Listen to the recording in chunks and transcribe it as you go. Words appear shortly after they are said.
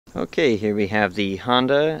Okay, here we have the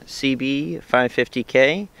Honda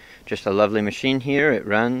CB550K. Just a lovely machine here. It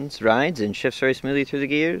runs, rides, and shifts very smoothly through the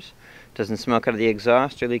gears. Doesn't smoke out of the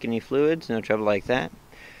exhaust or leak any fluids, no trouble like that.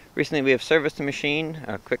 Recently we have serviced the machine,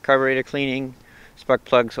 a quick carburetor cleaning, spark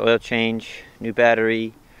plugs, oil change, new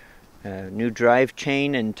battery, new drive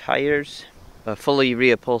chain and tires, a fully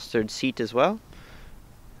reupholstered seat as well.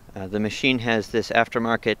 The machine has this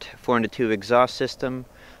aftermarket 4-2 exhaust system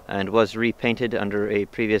and was repainted under a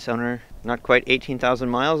previous owner. Not quite 18,000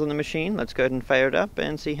 miles on the machine. Let's go ahead and fire it up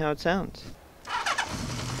and see how it sounds.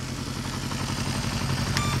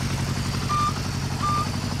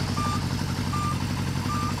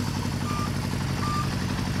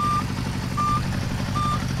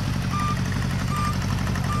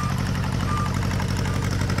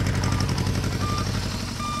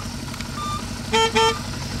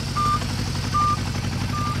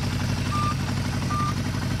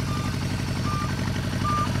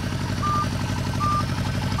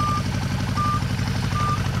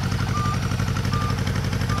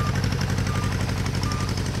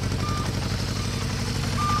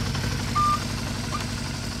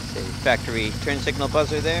 Factory turn signal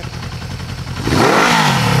buzzer there. Here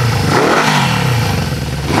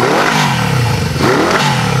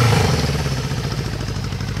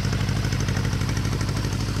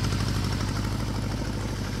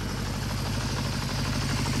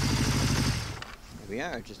we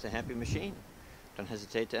are, just a happy machine. Don't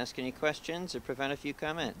hesitate to ask any questions or provide a few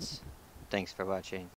comments. Thanks for watching.